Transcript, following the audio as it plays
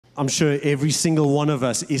I'm sure every single one of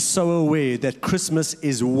us is so aware that Christmas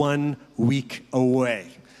is 1 week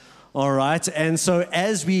away. All right, and so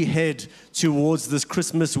as we head towards this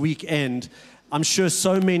Christmas weekend, I'm sure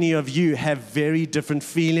so many of you have very different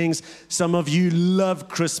feelings. Some of you love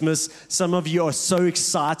Christmas. Some of you are so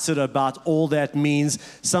excited about all that means.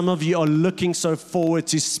 Some of you are looking so forward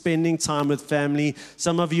to spending time with family.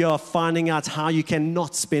 Some of you are finding out how you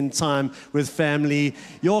cannot spend time with family.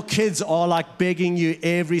 Your kids are like begging you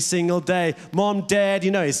every single day, Mom, Dad,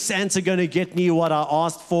 is Santa going to get me what I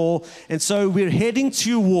asked for? And so we're heading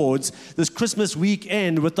towards this Christmas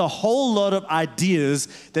weekend with a whole lot of ideas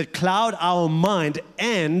that cloud our mind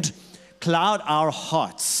and cloud our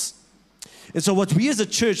hearts. And so what we as a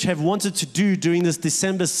church have wanted to do during this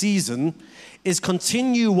December season is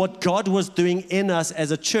continue what God was doing in us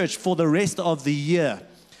as a church for the rest of the year.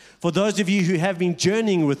 For those of you who have been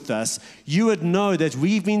journeying with us, you would know that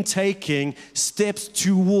we've been taking steps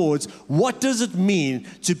towards what does it mean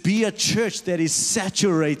to be a church that is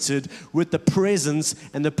saturated with the presence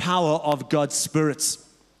and the power of God's Spirit.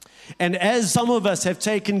 And as some of us have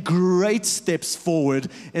taken great steps forward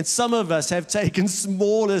and some of us have taken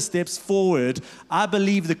smaller steps forward, I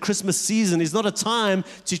believe the Christmas season is not a time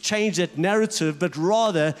to change that narrative, but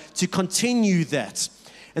rather to continue that.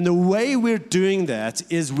 And the way we're doing that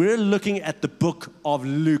is we're looking at the book of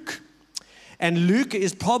Luke. And Luke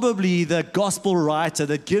is probably the gospel writer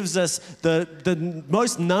that gives us the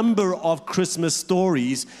most number of Christmas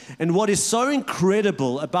stories. And what is so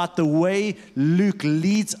incredible about the way Luke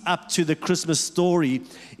leads up to the Christmas story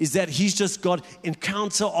is that he's just got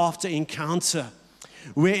encounter after encounter,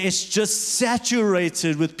 where it's just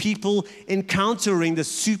saturated with people encountering the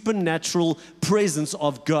supernatural presence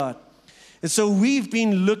of God. And so we've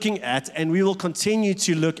been looking at, and we will continue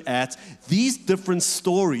to look at, these different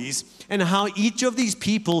stories and how each of these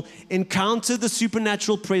people encounter the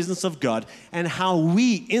supernatural presence of God and how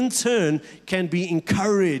we, in turn, can be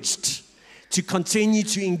encouraged to continue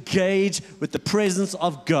to engage with the presence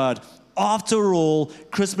of God. After all,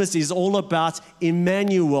 Christmas is all about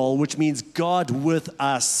Emmanuel, which means God with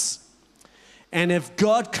us. And if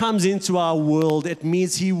God comes into our world, it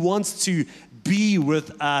means He wants to be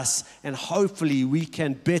with us, and hopefully we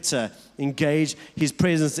can better engage His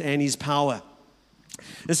presence and His power.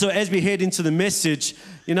 And so as we head into the message,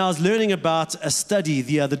 I was learning about a study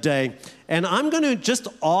the other day, and I'm going to just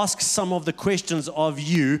ask some of the questions of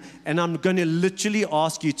you, and I'm going to literally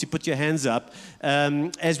ask you to put your hands up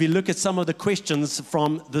as we look at some of the questions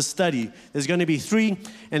from the study. There's going to be 3,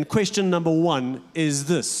 and question number 1 is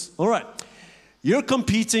this. All right. You're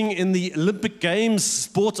competing in the Olympic Games,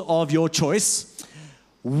 sport of your choice.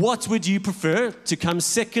 What would you prefer, to come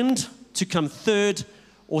second, to come third,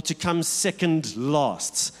 or to come second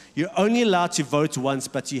last? You're only allowed to vote once,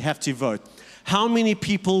 but you have to vote. How many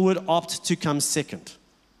people would opt to come second?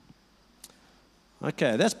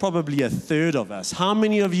 Okay, that's probably a third of us. How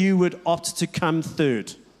many of you would opt to come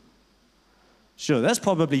third? Sure, that's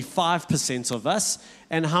probably 5% of us.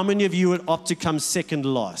 And how many of you would opt to come second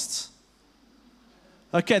last?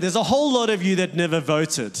 Okay, there's a whole lot of you that never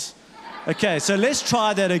voted. Okay, so let's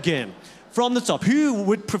try that again. From the top, who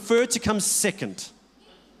would prefer to come second?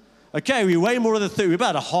 Okay, we're way more than third. We're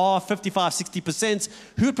about a half, 55, 60%.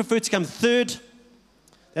 Who would prefer to come third?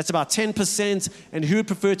 That's about 10%. And who would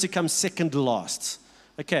prefer to come second last?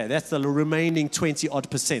 Okay, that's the remaining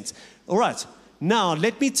 20-odd%. All right, now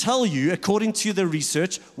let me tell you, according to the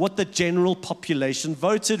research, what the general population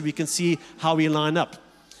voted. We can see how we line up.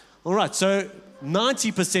 All right, so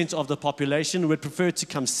 90% of the population would prefer to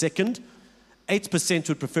come second, 8%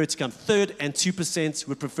 would prefer to come third, and 2%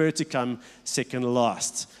 would prefer to come second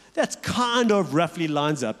last. That kind of roughly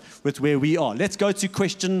lines up with where we are. Let's go to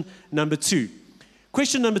question number 2.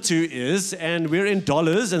 Question number 2 is, and we're in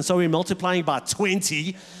dollars, and so we're multiplying by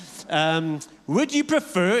 20. Would you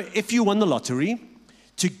prefer, if you won the lottery,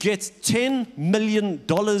 to get $10 million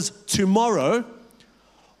tomorrow,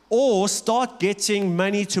 or start getting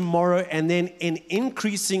money tomorrow and then in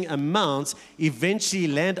increasing amounts eventually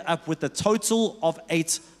land up with a total of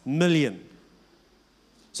 8 million?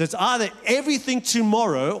 So it's either everything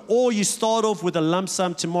tomorrow, or you start off with a lump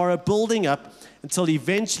sum tomorrow, building up until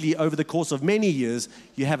eventually over the course of many years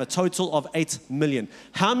you have a total of 8 million.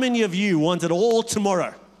 How many of you want it all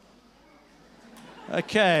tomorrow?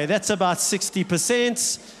 Okay, that's about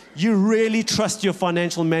 60%. You really trust your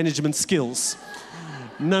financial management skills.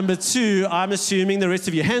 Number 2, I'm assuming the rest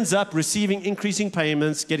of you, hands up, receiving increasing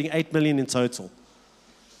payments, getting 8 million in total.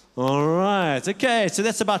 All right, okay, so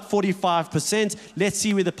that's about 45%. Let's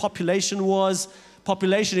see where the population was.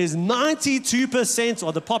 Population is 92%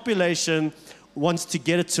 of the population wants to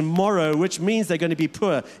get it tomorrow, which means they're going to be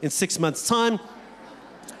poor in 6 months' time,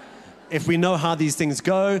 if we know how these things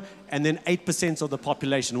go. And then 8% of the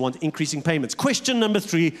population want increasing payments. Question number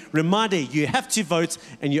 3, reminder, you have to vote,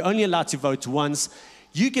 and you're only allowed to vote once.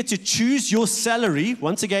 You get to choose your salary,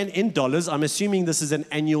 once again in dollars. I'm assuming this is an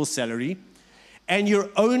annual salary. And you're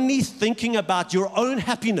only thinking about your own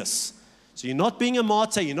happiness. So you're not being a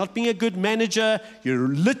martyr, you're not being a good manager, you're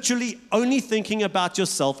literally only thinking about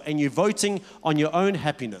yourself, and you're voting on your own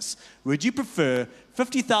happiness. Would you prefer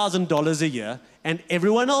 $50,000 a year and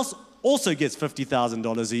everyone else also gets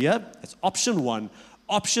 $50,000 a year? That's option 1.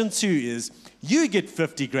 Option 2 is you get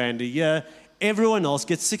 50 grand a year, everyone else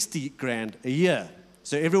gets 60 grand a year.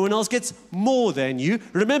 So everyone else gets more than you.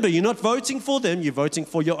 Remember, you're not voting for them, you're voting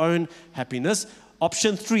for your own happiness.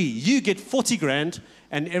 Option 3, you get 40 grand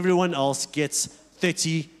and everyone else gets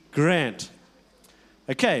 30 grand.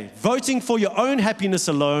 Okay, voting for your own happiness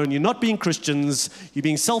alone, you're not being Christians, you're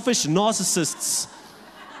being selfish narcissists.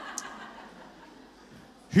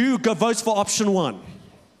 Who votes for option 1?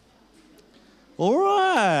 All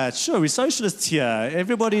right, sure, we're socialists here.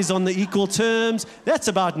 Everybody's on the equal terms. That's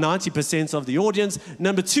about 90% of the audience.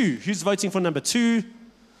 Number 2, who's voting for number 2?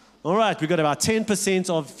 All right, we've got about 10%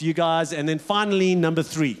 of you guys. And then finally, number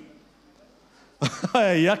 3.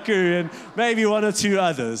 Yaku, and maybe 1 or 2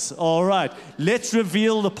 others. All right, let's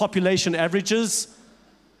reveal the population averages.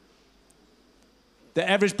 The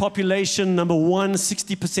average population, number 1,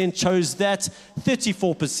 60% chose that,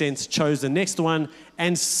 34% chose the next one,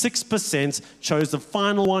 and 6% chose the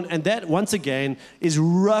final one. And that, once again, is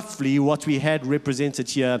roughly what we had represented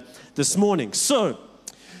here this morning. So,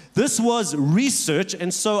 this was research,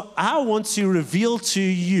 and so I want to reveal to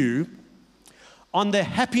you, on the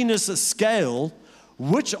happiness scale,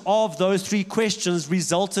 which of those 3 questions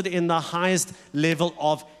resulted in the highest level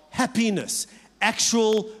of happiness,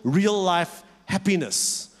 actual, real-life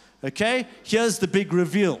happiness. Okay, here's the big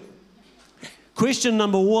reveal. Question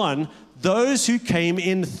number 1, those who came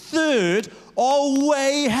in third are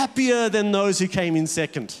way happier than those who came in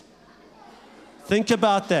second. Think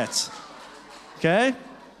about that. Okay?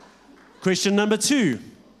 Question number 2.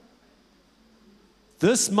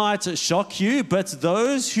 This might shock you, but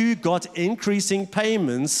those who got increasing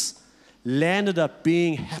payments landed up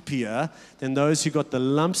being happier than those who got the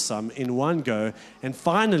lump sum in one go. And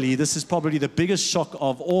finally, this is probably the biggest shock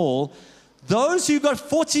of all, those who got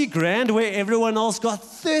 40 grand where everyone else got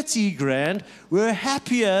 30 grand were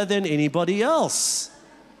happier than anybody else.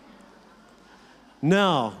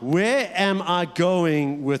 Now, where am I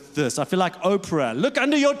going with this? I feel like Oprah. Look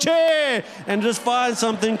under your chair and just find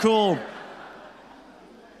something cool.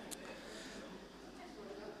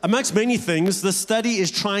 Amongst many things, the study is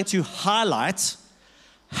trying to highlight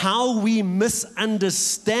how we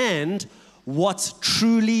misunderstand what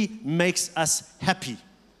truly makes us happy.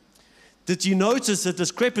 Did you notice a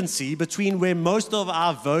discrepancy between where most of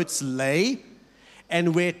our votes lay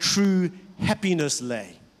and where true happiness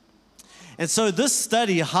lay? And so this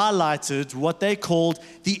study highlighted what they called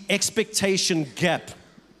the expectation gap,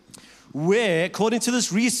 where, according to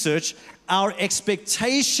this research, our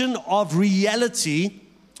expectation of reality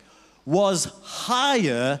was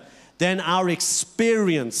higher than our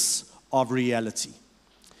experience of reality.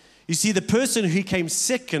 You see, the person who came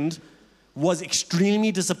second was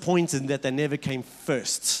extremely disappointed that they never came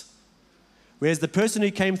first, whereas the person who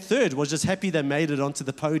came third was just happy they made it onto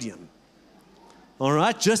the podium. All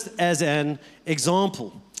right, just as an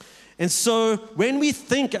example. And so when we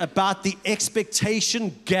think about the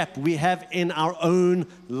expectation gap we have in our own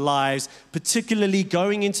lives, particularly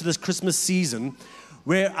going into this Christmas season,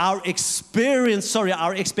 where our expectation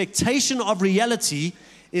of reality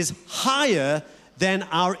is higher than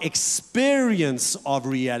our experience of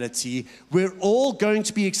reality, we're all going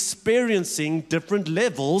to be experiencing different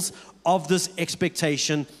levels of this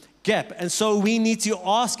expectation gap. And so we need to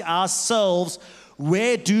ask ourselves,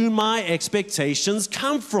 where do my expectations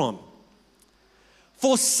come from?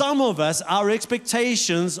 For some of us, our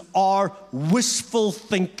expectations are wishful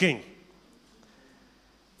thinking.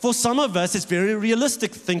 For some of us, it's very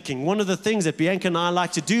realistic thinking. One of the things that Bianca and I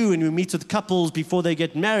like to do when we meet with couples before they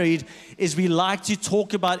get married is we like to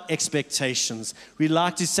talk about expectations. We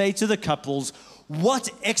like to say to the couples, what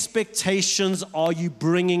expectations are you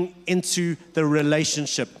bringing into the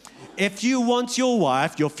relationship? If you want your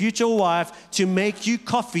wife, your future wife, to make you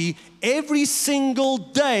coffee every single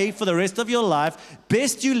day for the rest of your life,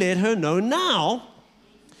 best you let her know now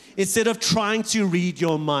instead of trying to read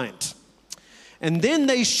your mind. And then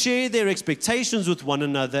they share their expectations with one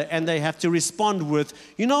another, and they have to respond with,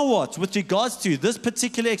 you know what, with regards to this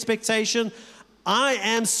particular expectation, I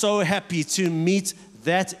am so happy to meet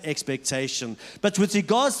that expectation. But with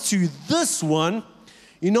regards to this one,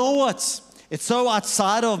 you know what? It's so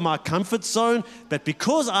outside of my comfort zone, but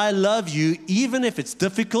because I love you, even if it's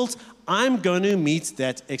difficult, I'm going to meet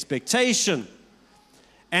that expectation.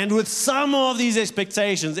 And with some of these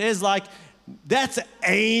expectations, it's like, that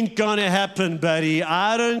ain't gonna happen, buddy.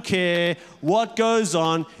 I don't care what goes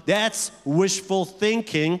on. That's wishful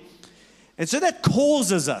thinking. And so that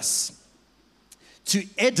causes us to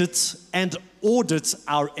edit and audit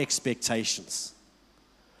our expectations.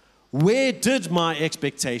 Where did my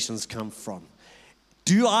expectations come from?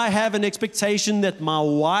 Do I have an expectation that my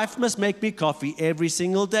wife must make me coffee every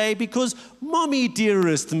single day because mommy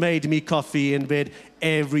dearest made me coffee in bed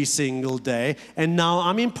every single day, and now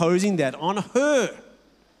I'm imposing that on her?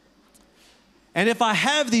 And if I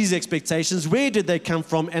have these expectations, where did they come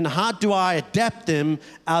from, and how do I adapt them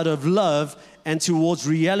out of love and towards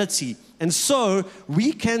reality? And so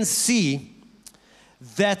we can see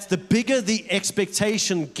that the bigger the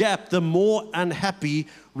expectation gap, the more unhappy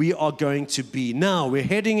we are going to be. Now, we're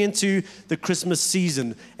heading into the Christmas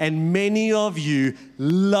season, and many of you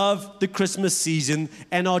love the Christmas season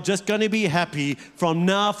and are just going to be happy from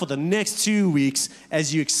now for the next 2 weeks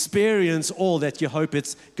as you experience all that you hope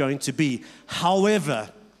it's going to be. However,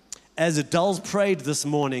 as Adele prayed this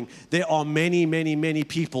morning, there are many, many, many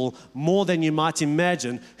people, more than you might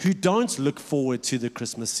imagine, who don't look forward to the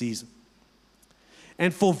Christmas season.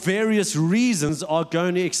 And for various reasons are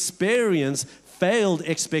going to experience failed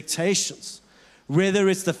expectations. Whether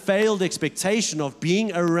it's the failed expectation of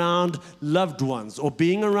being around loved ones or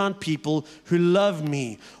being around people who love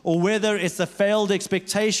me, or whether it's the failed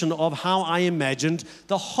expectation of how I imagined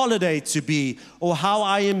the holiday to be, or how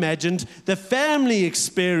I imagined the family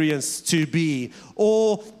experience to be,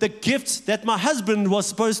 or the gift that my husband was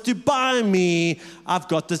supposed to buy me. I've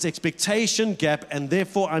got this expectation gap, and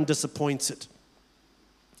therefore I'm disappointed.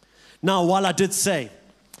 Now, while I did say,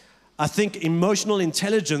 I think emotional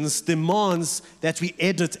intelligence demands that we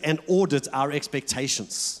edit and audit our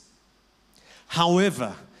expectations.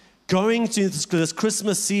 However, going to this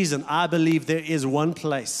Christmas season, I believe there is one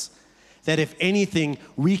place that, if anything,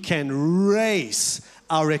 we can raise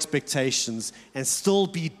our expectations and still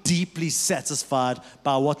be deeply satisfied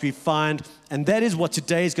by what we find. And that is what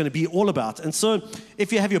today is going to be all about. And so,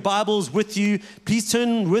 if you have your Bibles with you, please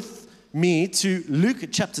turn with me to Luke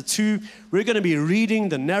chapter 2. We're going to be reading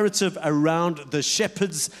the narrative around the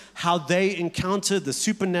shepherds, how they encountered the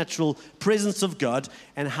supernatural presence of God,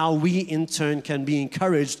 and how we in turn can be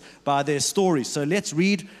encouraged by their story. So let's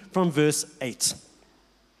read from verse 8.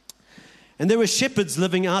 And there were shepherds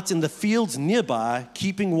living out in the fields nearby,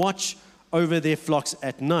 keeping watch over their flocks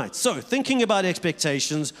at night. So, thinking about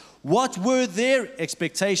expectations, what were their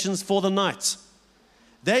expectations for the night?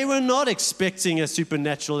 They were not expecting a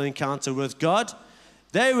supernatural encounter with God.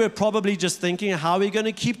 They were probably just thinking, how are we going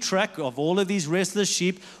to keep track of all of these restless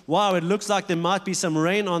sheep? Wow, it looks like there might be some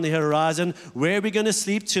rain on the horizon. Where are we going to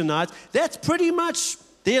sleep tonight? That's pretty much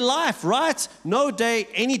their life, right? No day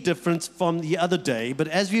any different from the other day. But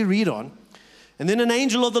as we read on, and then an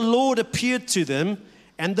angel of the Lord appeared to them,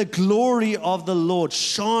 and the glory of the Lord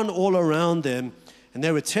shone all around them, and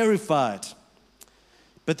they were terrified.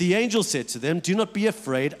 But the angel said to them, "Do not be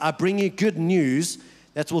afraid. I bring you good news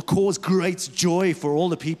that will cause great joy for all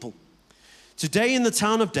the people. Today in the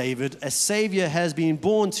town of David, a Savior has been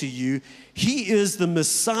born to you. He is the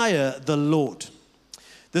Messiah, the Lord.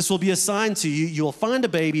 This will be a sign to you. You will find a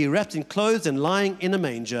baby wrapped in clothes and lying in a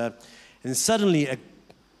manger." And suddenly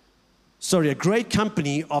a great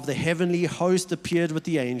company of the heavenly host appeared with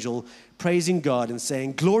the angel, praising God and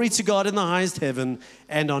saying, "Glory to God in the highest heaven,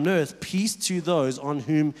 and on earth peace to those on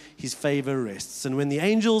whom his favor rests." And when the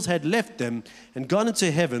angels had left them and gone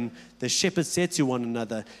into heaven, the shepherds said to one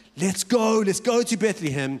another, let's go to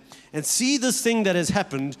Bethlehem and see this thing that has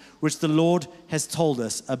happened, which the Lord has told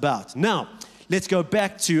us about. Now, let's go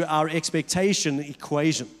back to our expectation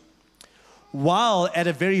equation. While at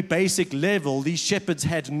a very basic level, these shepherds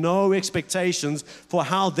had no expectations for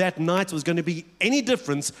how that night was going to be any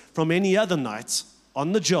different from any other night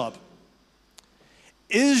on the job,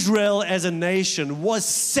 Israel as a nation was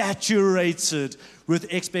saturated with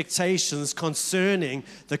expectations concerning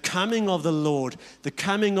the coming of the Lord, the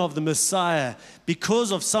coming of the Messiah,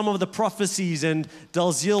 because of some of the prophecies, and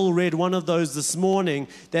Dalziel read one of those this morning,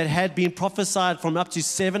 that had been prophesied from up to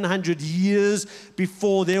 700 years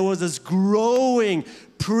before. There was this growing,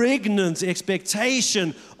 pregnant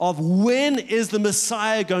expectation of when is the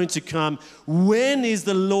Messiah going to come? When is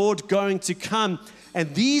the Lord going to come?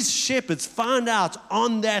 And these shepherds found out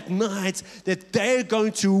on that night that they're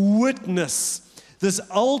going to witness this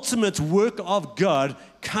ultimate work of God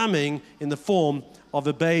coming in the form of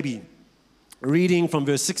a baby. Reading from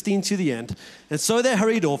verse 16 to the end. And so they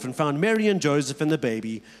hurried off and found Mary and Joseph and the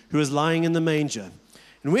baby, who was lying in the manger.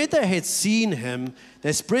 And when they had seen him,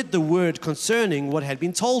 they spread the word concerning what had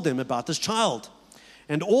been told them about this child.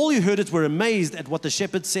 And all who heard it were amazed at what the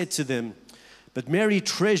shepherds said to them. But Mary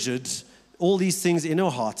treasured all these things in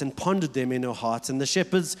her heart and pondered them in her heart. And the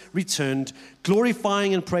shepherds returned,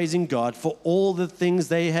 glorifying and praising God for all the things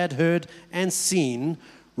they had heard and seen,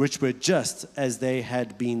 which were just as they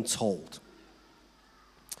had been told.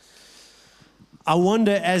 I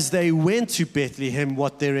wonder, as they went to Bethlehem,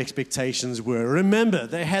 what their expectations were. Remember,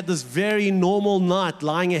 they had this very normal night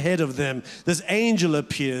lying ahead of them. This angel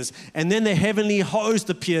appears, and then the heavenly host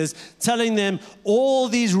appears, telling them all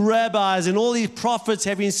these rabbis and all these prophets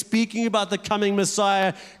have been speaking about the coming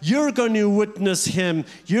Messiah. You're going to witness him.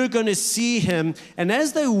 You're going to see him. And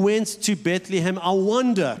as they went to Bethlehem, I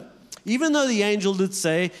wonder, even though the angel did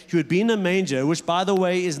say he would be in a manger, which, by the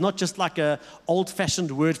way, is not just like an old-fashioned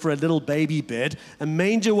word for a little baby bed. A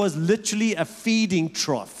manger was literally a feeding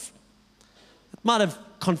trough. It might have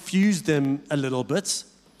confused them a little bit.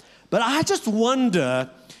 But I just wonder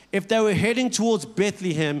if they were heading towards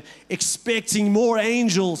Bethlehem expecting more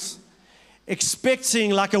angels, expecting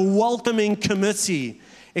like a welcoming committee,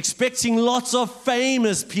 expecting lots of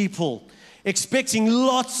famous people, expecting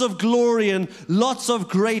lots of glory and lots of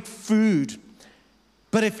great food.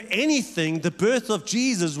 But if anything, the birth of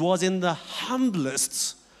Jesus was in the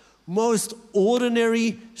humblest, most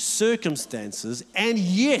ordinary circumstances, and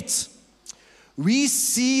yet we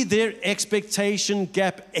see their expectation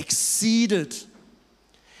gap exceeded.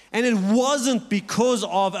 And it wasn't because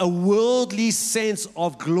of a worldly sense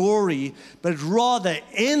of glory, but rather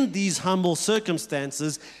in these humble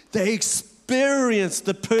circumstances, they experienced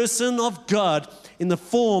the person of God in the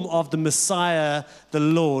form of the Messiah, the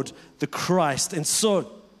Lord, the Christ. And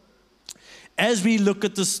so, as we look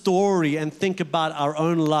at the story and think about our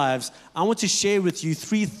own lives, I want to share with you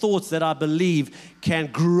 3 thoughts that I believe can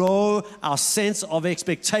grow our sense of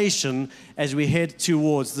expectation as we head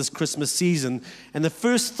towards this Christmas season. And the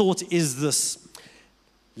first thought is this: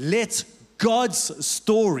 let God's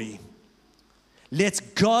story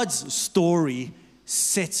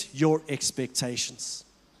set your expectations.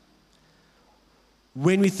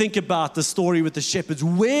 When we think about the story with the shepherds,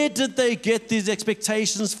 where did they get these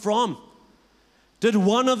expectations from? Did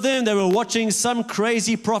one of them, they were watching some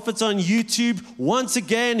crazy prophets on YouTube once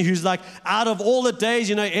again, who's like, out of all the days,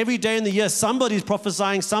 every day in the year, somebody's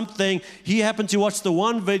prophesying something. He happened to watch the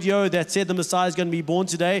one video that said the Messiah is going to be born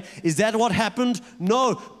today. Is that what happened?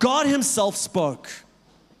 No, God himself spoke.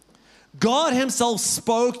 God himself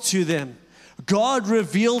spoke to them. God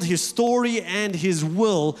revealed his story and his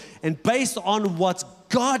will, and based on what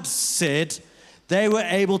God said, they were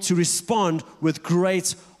able to respond with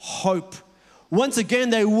great hope. Once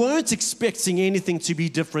again, they weren't expecting anything to be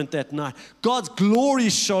different that night. God's glory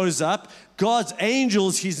shows up. God's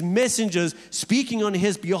angels, his messengers, speaking on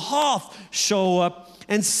his behalf, show up.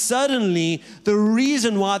 And suddenly, the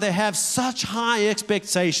reason why they have such high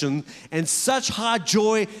expectation and such high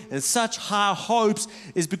joy and such high hopes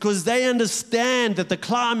is because they understand that the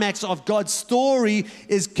climax of God's story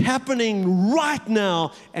is happening right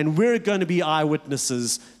now, and we're going to be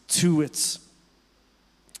eyewitnesses to it.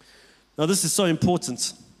 Now, this is so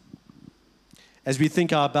important as we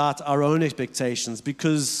think about our own expectations,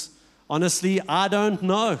 because honestly, I don't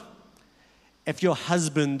know if your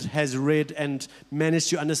husband has read and managed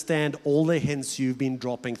to understand all the hints you've been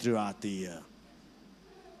dropping throughout the year.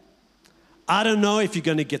 I don't know if you're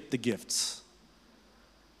going to get the gifts.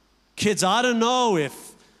 Kids, I don't know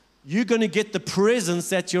if you're going to get the presents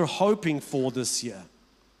that you're hoping for this year.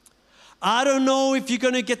 I don't know if you're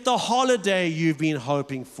going to get the holiday you've been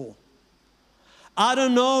hoping for. I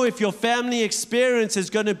don't know if your family experience is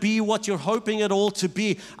going to be what you're hoping it all to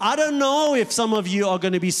be. I don't know if some of you are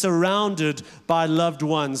going to be surrounded by loved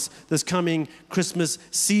ones this coming Christmas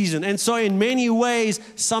season. And so in many ways,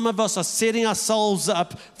 some of us are setting ourselves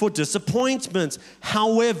up for disappointment.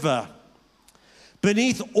 However,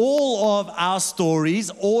 beneath all of our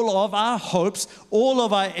stories, all of our hopes, all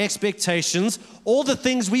of our expectations, all the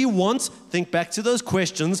things we want, think back to those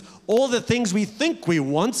questions, all the things we think we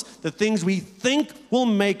want, the things we think will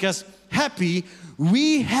make us happy,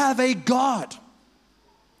 we have a God.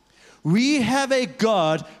 We have a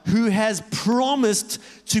God who has promised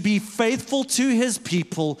to be faithful to his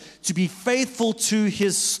people, to be faithful to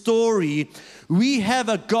his story. We have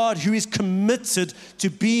a God who is committed to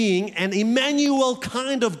being an Emmanuel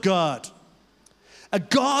kind of God, a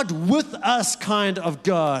God with us kind of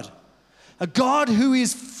God, a God who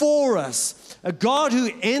is for us, A God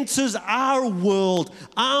who enters our world,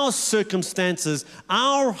 our circumstances,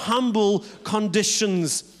 our humble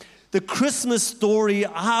conditions. The Christmas story,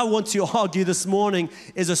 I want to argue this morning,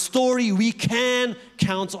 is a story we can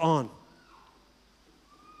count on.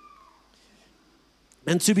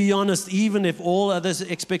 And to be honest, even if all other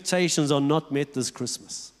expectations are not met this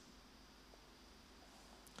Christmas,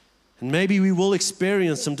 and maybe we will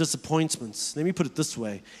experience some disappointments. Let me put it this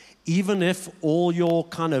way. Even if all your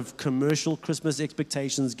kind of commercial Christmas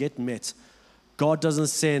expectations get met, God doesn't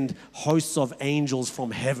send hosts of angels from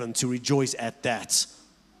heaven to rejoice at that.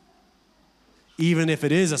 Even if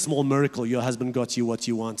it is a small miracle, your husband got you what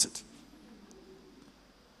you wanted.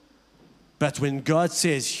 But when God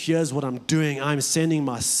says, here's what I'm doing, I'm sending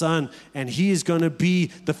my son, and he is going to be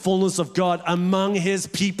the fullness of God among his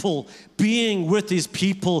people, being with his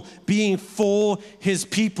people, being for his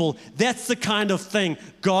people. That's the kind of thing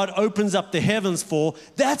God opens up the heavens for.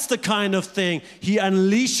 That's the kind of thing he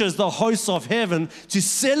unleashes the hosts of heaven to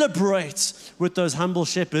celebrate with those humble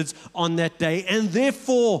shepherds on that day. And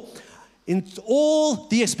therefore, in all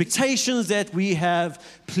the expectations that we have,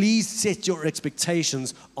 please set your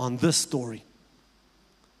expectations on this story,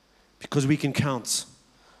 because we can count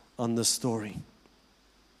on this story.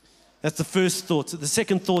 That's the first thought. The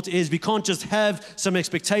second thought is we can't just have some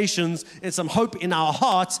expectations and some hope in our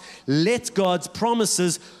hearts. Let God's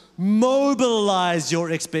promises mobilize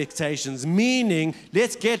your expectations, meaning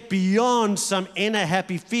let's get beyond some inner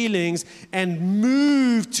happy feelings and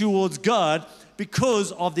move towards God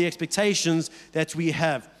because of the expectations that we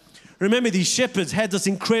have. Remember, these shepherds had this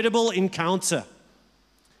incredible encounter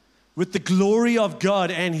with the glory of God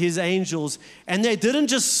and his angels, and they didn't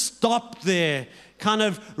just stop there, kind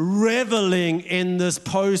of reveling in this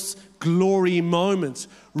post-glory moment.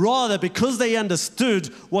 Rather, because they understood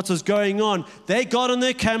what was going on, they got on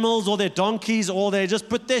their camels or their donkeys, or they just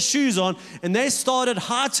put their shoes on, and they started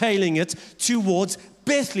hightailing it towards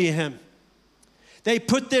Bethlehem. They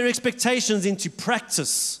put their expectations into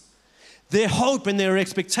practice. Their hope and their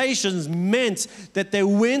expectations meant that they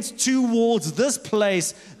went towards this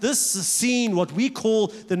place, this scene, what we call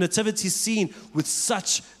the nativity scene, with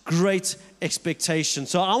such great expectation.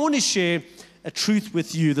 So I want to share a truth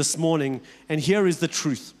with you this morning, and here is the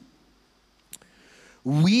truth.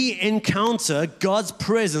 We encounter God's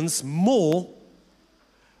presence more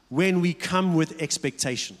when we come with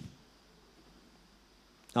expectation.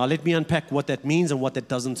 Now, let me unpack what that means and what that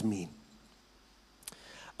doesn't mean.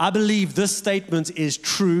 I believe this statement is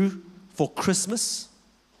true for Christmas,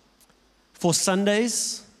 for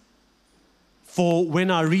Sundays, for when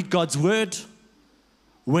I read God's word,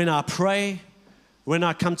 when I pray, when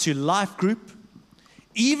I come to life group,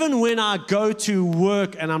 even when I go to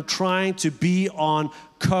work and I'm trying to be on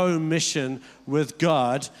co-mission with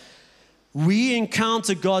God. We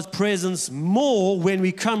encounter God's presence more when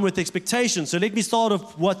we come with expectation. So let me start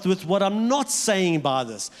off with what I'm not saying by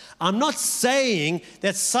this. I'm not saying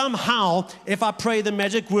that somehow, if I pray the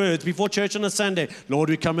magic words before church on a Sunday, Lord,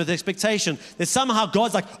 we come with expectation, that somehow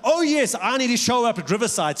God's like, oh yes, I need to show up at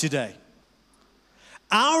Riverside today.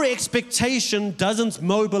 Our expectation doesn't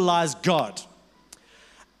mobilize God.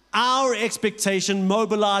 Our expectation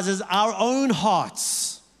mobilizes our own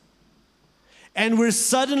hearts. And we're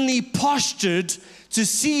suddenly postured to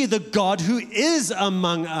see the God who is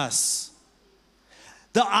among us.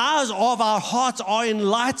 The eyes of our hearts are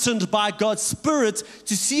enlightened by God's Spirit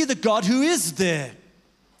to see the God who is there.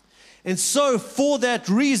 And so for that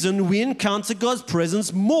reason, we encounter God's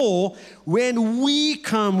presence more when we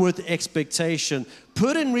come with expectation.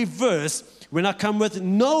 Put in reverse, when I come with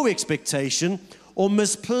no expectation or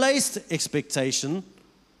misplaced expectation,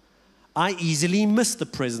 I easily miss the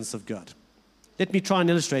presence of God. Let me try and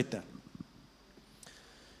illustrate that.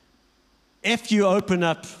 If you open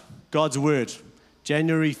up God's Word,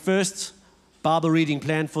 January 1st, Bible reading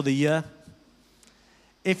plan for the year.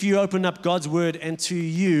 If you open up God's Word and to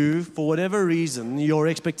you, for whatever reason, your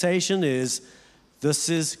expectation is, this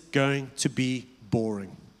is going to be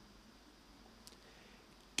boring.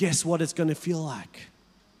 Guess what it's going to feel like?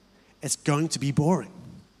 It's going to be boring.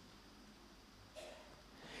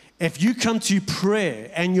 If you come to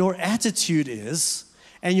prayer and your attitude is,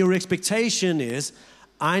 and your expectation is,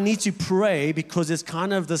 I need to pray because it's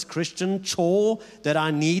kind of this Christian chore that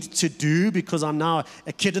I need to do because I'm now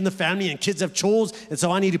a kid in the family and kids have chores, and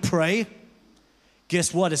so I need to pray.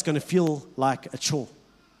 Guess what? It's going to feel like a chore.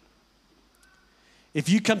 If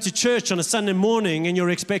you come to church on a Sunday morning and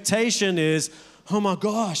your expectation is, Oh my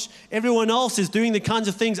gosh, everyone else is doing the kinds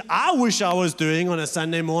of things I wish I was doing on a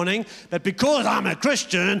Sunday morning, but because I'm a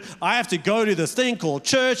Christian, I have to go to this thing called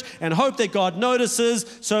church and hope that God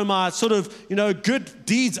notices, so my sort of, good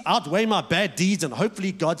deeds outweigh my bad deeds, and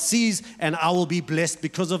hopefully God sees and I will be blessed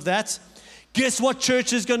because of that. Guess what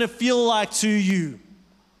church is going to feel like to you?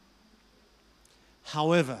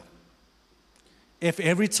 However, if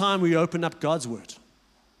every time we open up God's Word,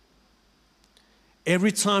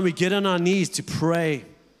 every time we get on our knees to pray,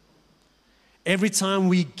 every time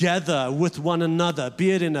we gather with one another,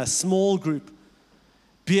 be it in a small group,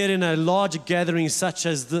 be it in a larger gathering such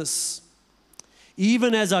as this,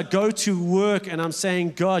 even as I go to work and I'm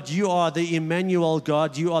saying, God, you are the Emmanuel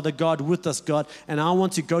God, you are the God with us, God, and I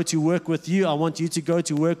want to go to work with you, I want you to go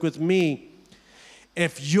to work with me.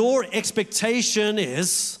 If your expectation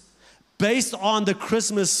is based on the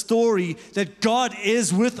Christmas story that God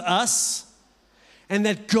is with us, and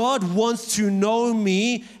that God wants to know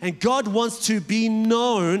me, and God wants to be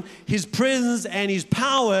known, His presence and His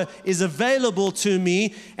power is available to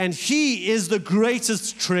me, and He is the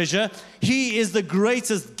greatest treasure, He is the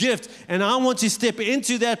greatest gift, and I want to step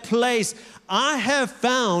into that place. I have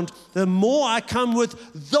found the more I come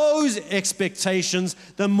with those expectations,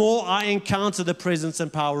 the more I encounter the presence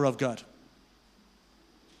and power of God.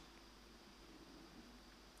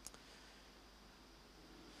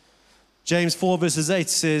 James 4 verses 8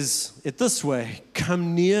 says it this way: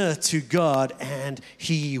 come near to God and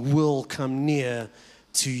He will come near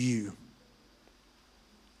to you.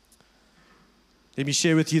 Let me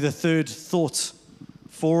share with you the third thought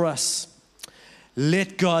for us.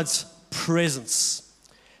 Let God's presence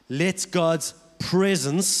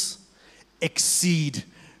exceed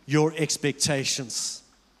your expectations.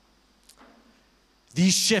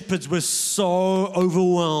 These shepherds were so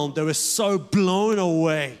overwhelmed. They were so blown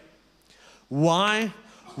away. Why?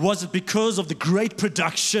 Was it because of the great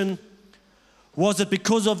production? Was it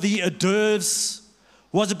because of the hors d'oeuvres?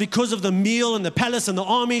 Was it because of the meal and the palace and the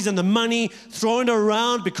armies and the money thrown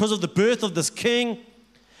around because of the birth of this king?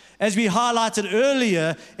 As we highlighted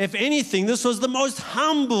earlier, if anything, this was the most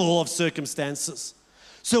humble of circumstances.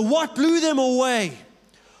 So what blew them away?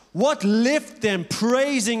 What left them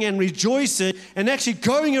praising and rejoicing and actually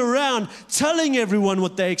going around telling everyone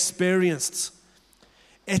what they experienced?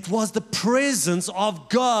 It was the presence of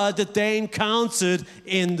God that they encountered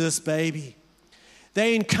in this baby.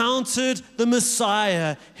 They encountered the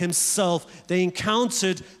Messiah Himself. They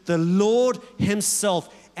encountered the Lord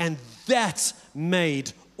Himself. And that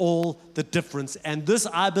made all the difference. And this,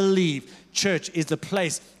 I believe, church, is the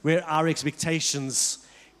place where our expectations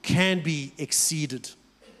can be exceeded.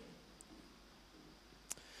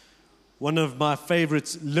 One of my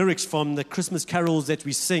favorite lyrics from the Christmas carols that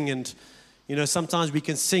we sing, and sometimes we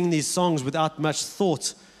can sing these songs without much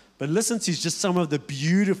thought, but listen to just some of the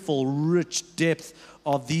beautiful, rich depth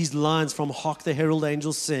of these lines from Hark the Herald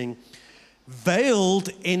Angels Sing. Veiled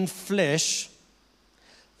in flesh,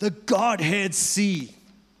 the Godhead see.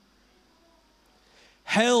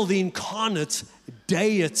 Hail the incarnate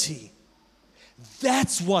deity.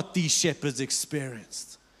 That's what these shepherds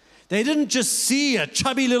experienced. They didn't just see a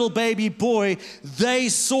chubby little baby boy. They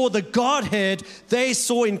saw the Godhead. They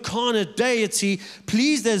saw incarnate deity,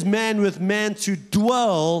 pleased as man with man to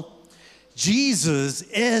dwell. Jesus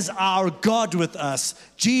is our God with us.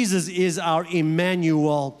 Jesus is our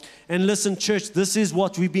Emmanuel. And listen, church, this is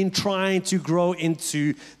what we've been trying to grow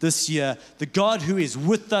into this year. The God who is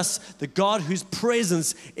with us, the God whose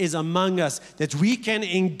presence is among us, that we can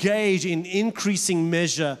engage in increasing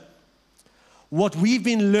measure. What we've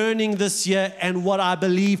been learning this year, and what I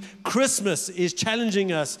believe Christmas is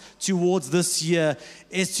challenging us towards this year,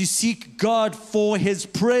 is to seek God for His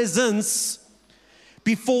presence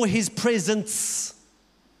before His presence.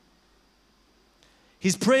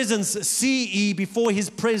 His presence, CE, before His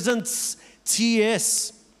presence,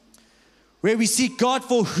 TS. Where we seek God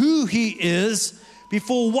for who He is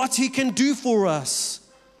before what He can do for us.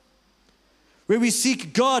 Where we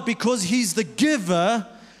seek God because He's the giver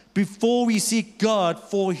before we seek God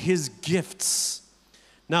for His gifts.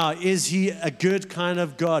 Now, is He a good kind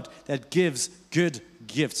of God that gives good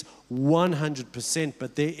gifts? 100%,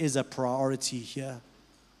 but there is a priority here.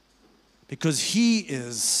 Because He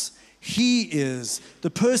is the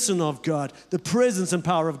person of God, the presence and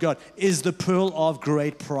power of God is the pearl of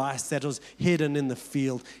great price that was hidden in the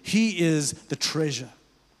field. He is the treasure.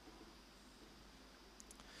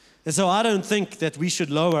 And so I don't think that we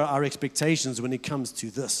should lower our expectations when it comes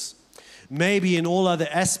to this. Maybe in all other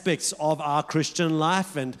aspects of our Christian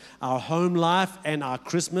life and our home life and our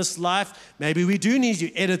Christmas life, maybe we do need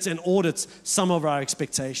to edit and audit some of our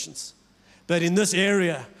expectations. But in this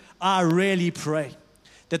area, I really pray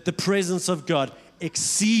that the presence of God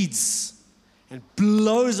exceeds and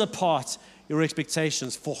blows apart your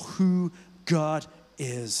expectations for who God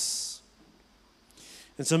is.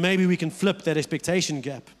 And so maybe we can flip that expectation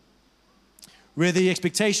gap, where the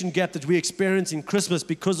expectation gap that we experience in Christmas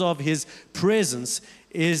because of His presence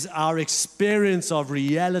is our experience of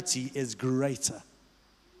reality is greater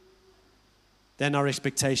than our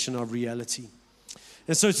expectation of reality.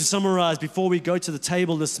 And so to summarize, before we go to the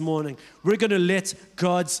table this morning, we're going to let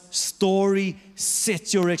God's story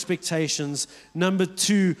set your expectations. Number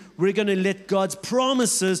 2, we're going to let God's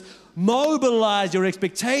promises mobilize your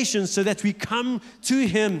expectations so that we come to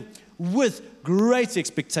Him with great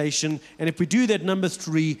expectation. And if we do that, number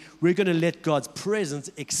 3, we're going to let God's presence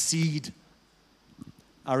exceed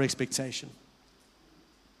our expectation.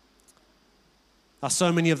 Now,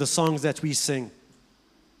 so many of the songs that we sing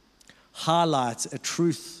highlight a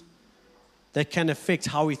truth that can affect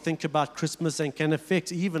how we think about Christmas and can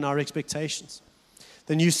affect even our expectations.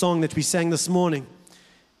 The new song that we sang this morning,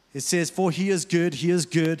 it says, "For He is good, He is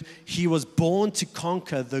good. He was born to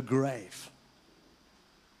conquer the grave."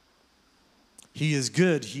 He is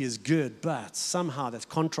good, but somehow that's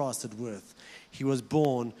contrasted with He was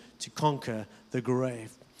born to conquer the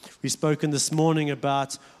grave. We've spoken this morning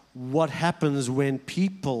about what happens when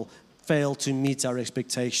people fail to meet our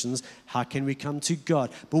expectations. How can we come to God?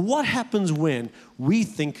 But what happens when we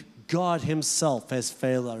think God Himself has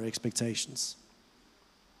failed our expectations?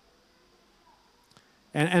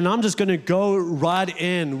 And I'm just going to go right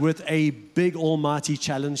in with a big almighty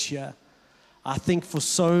challenge here. I think for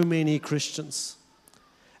so many Christians,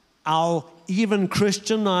 our even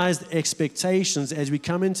Christianized expectations as we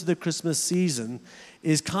come into the Christmas season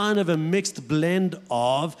is kind of a mixed blend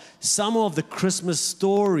of some of the Christmas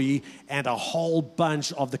story and a whole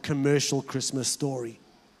bunch of the commercial Christmas story.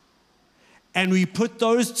 And we put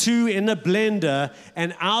those two in a blender,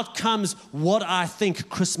 and out comes what I think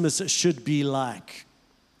Christmas should be like.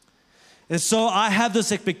 And so I have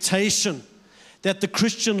this expectation that the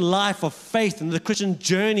Christian life of faith and the Christian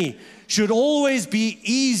journey should always be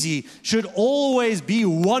easy, should always be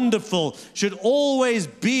wonderful, should always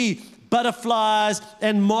be butterflies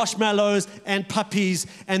and marshmallows and puppies.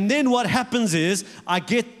 And then what happens is I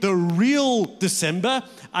get the real December,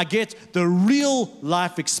 I get the real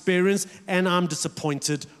life experience, and I'm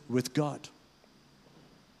disappointed with God.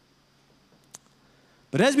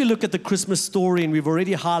 But as we look at the Christmas story, and we've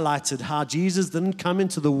already highlighted how Jesus didn't come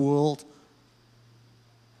into the world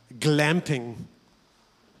glamping.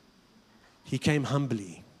 He came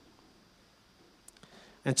humbly.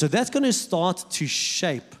 And so that's going to start to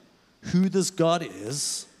shape who this God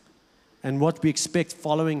is and what we expect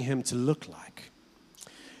following Him to look like.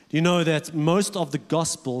 Do you know that most of the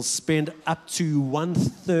Gospels spend up to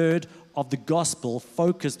 1/3 of the Gospel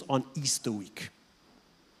focused on Easter week?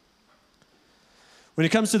 When it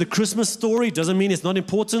comes to the Christmas story, it doesn't mean it's not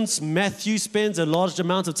important. Matthew spends a large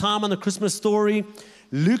amount of time on the Christmas story.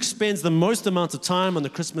 Luke spends the most amount of time on the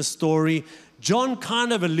Christmas story. John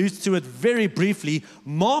kind of alludes to it very briefly.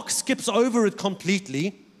 Mark skips over it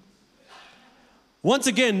completely. Once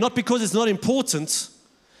again, not because it's not important.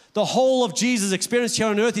 The whole of Jesus' experience here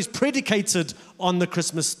on earth is predicated on the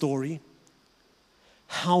Christmas story.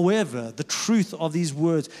 However, the truth of these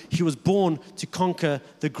words, He was born to conquer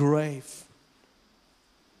the grave.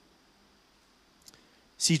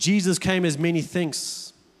 See, Jesus came as many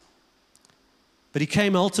things, but He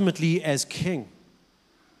came ultimately as King.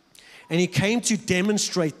 And He came to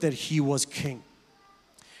demonstrate that He was King.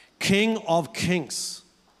 King of kings,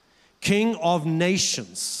 King of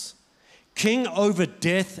nations, King over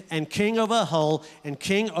death and King over hell and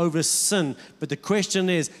King over sin. But the question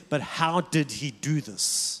is, but how did He do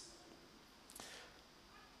this?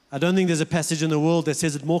 I don't think there's a passage in the world that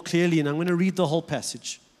says it more clearly, and I'm going to read the whole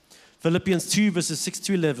passage. Philippians 2, verses 6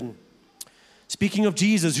 to 11. Speaking of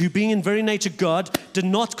Jesus, who being in very nature God, did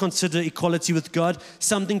not consider equality with God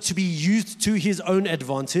something to be used to His own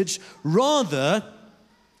advantage. Rather,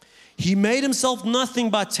 He made Himself nothing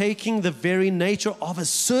by taking the very nature of a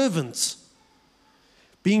servant.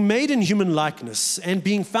 Being made in human likeness and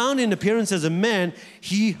being found in appearance as a man,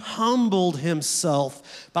 He humbled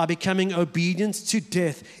Himself by becoming obedient to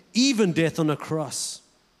death, even death on a cross.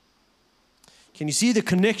 Can you see the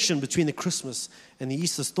connection between the Christmas and the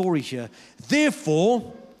Easter story here?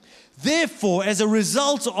 Therefore, as a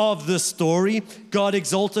result of this story, God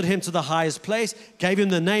exalted Him to the highest place, gave Him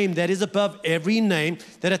the name that is above every name,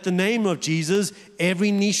 that at the name of Jesus, every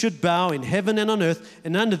knee should bow in heaven and on earth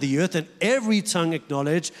and under the earth, and every tongue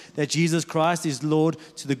acknowledge that Jesus Christ is Lord,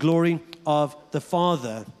 to the glory of the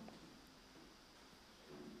Father.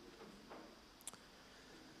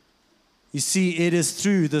 You see, it is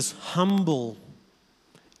through this humble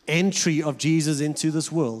entry of Jesus into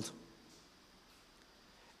this world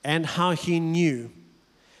and how he knew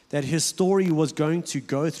that his story was going to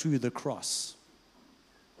go through the cross,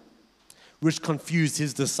 which confused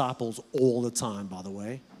his disciples all the time, by the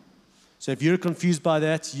way. So if you're confused by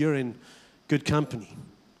that, you're in good company.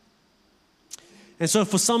 And so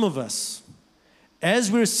for some of us,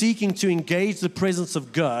 as we're seeking to engage the presence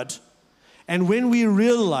of God, and when we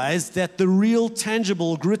realize that the real,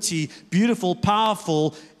 tangible, gritty, beautiful,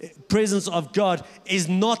 powerful presence of God is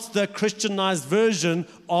not the Christianized version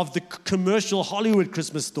of the commercial Hollywood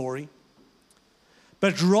Christmas story,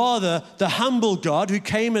 but rather the humble God who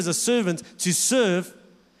came as a servant to serve,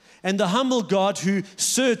 and the humble God who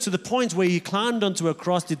served to the point where he climbed onto a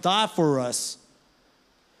cross to die for us.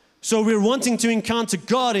 So we're wanting to encounter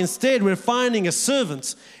God. Instead, we're finding a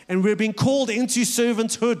servant, and we're being called into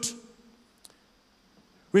servanthood.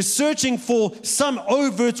 We're searching for some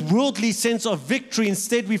overt worldly sense of victory.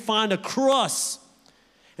 Instead, we find a cross.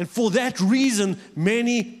 And for that reason,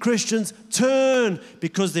 many Christians turn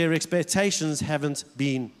because their expectations haven't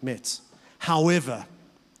been met. However,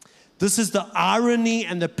 this is the irony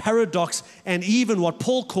and the paradox, and even what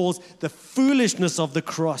Paul calls the foolishness of the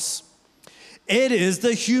cross. It is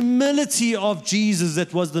the humility of Jesus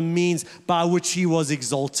that was the means by which he was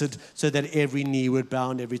exalted, so that every knee would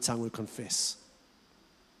bow and every tongue would confess.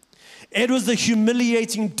 It was the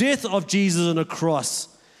humiliating death of Jesus on a cross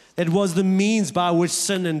that was the means by which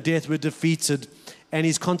sin and death were defeated, and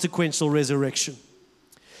his consequential resurrection.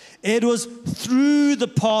 It was through the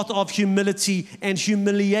path of humility and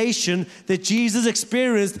humiliation that Jesus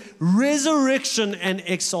experienced resurrection and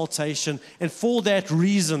exaltation. And for that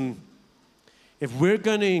reason, if we're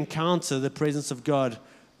going to encounter the presence of God,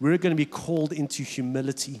 we're going to be called into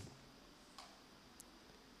humility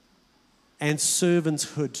and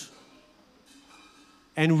servanthood.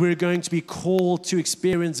 And we're going to be called to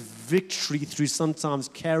experience victory through sometimes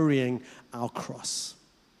carrying our cross.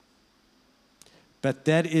 But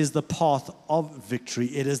that is the path of victory.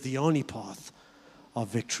 It is the only path of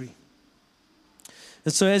victory.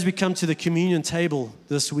 And so as we come to the communion table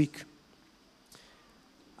this week,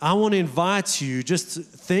 I want to invite you just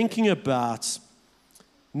thinking about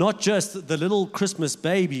not just the little Christmas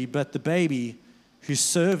baby, but the baby who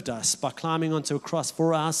served us by climbing onto a cross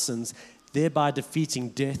for our sins, thereby defeating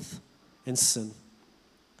death and sin.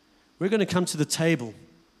 We're going to come to the table,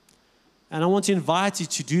 and I want to invite you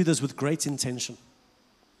to do this with great intention.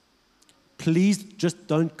 Please just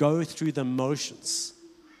don't go through the motions.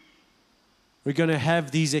 We're going to have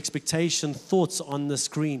these expectation thoughts on the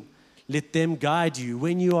screen. Let them guide you.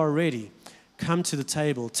 When you are ready, come to the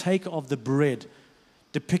table, take of the bread,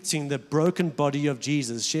 depicting the broken body of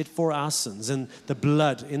Jesus shed for our sins, and the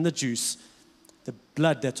blood in the juice, the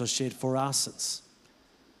blood that was shed for our sins.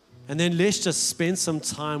 And then let's just spend some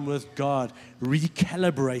time with God,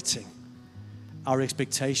 recalibrating our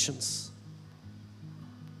expectations.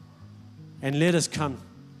 And let us come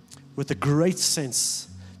with a great sense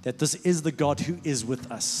that this is the God who is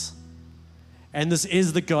with us. And this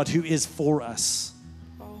is the God who is for us.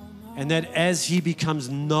 And that as he becomes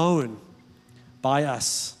known by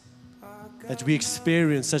us, that we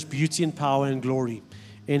experience such beauty and power and glory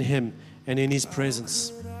in him and in his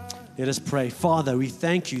presence. Let us pray. Father, we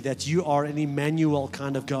thank you that you are an Emmanuel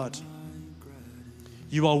kind of God.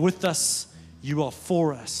 You are with us. You are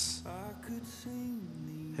for us.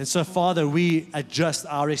 And so, Father, we adjust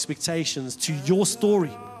our expectations to your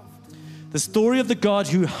story. The story of the God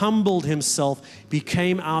who humbled himself,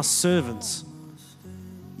 became our servant,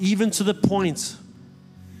 even to the point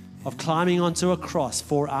of climbing onto a cross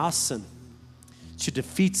for our sin, to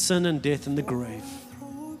defeat sin and death in the grave.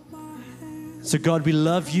 So God, we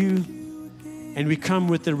love you, and we come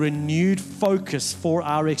with a renewed focus for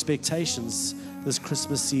our expectations this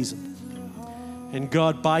Christmas season. And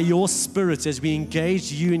God, by your Spirit, as we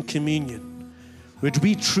engage you in communion, would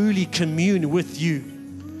we truly commune with you?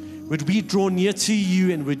 Would we draw near to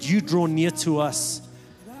you, and would you draw near to us?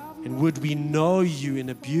 And would we know you in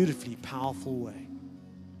a beautifully powerful way?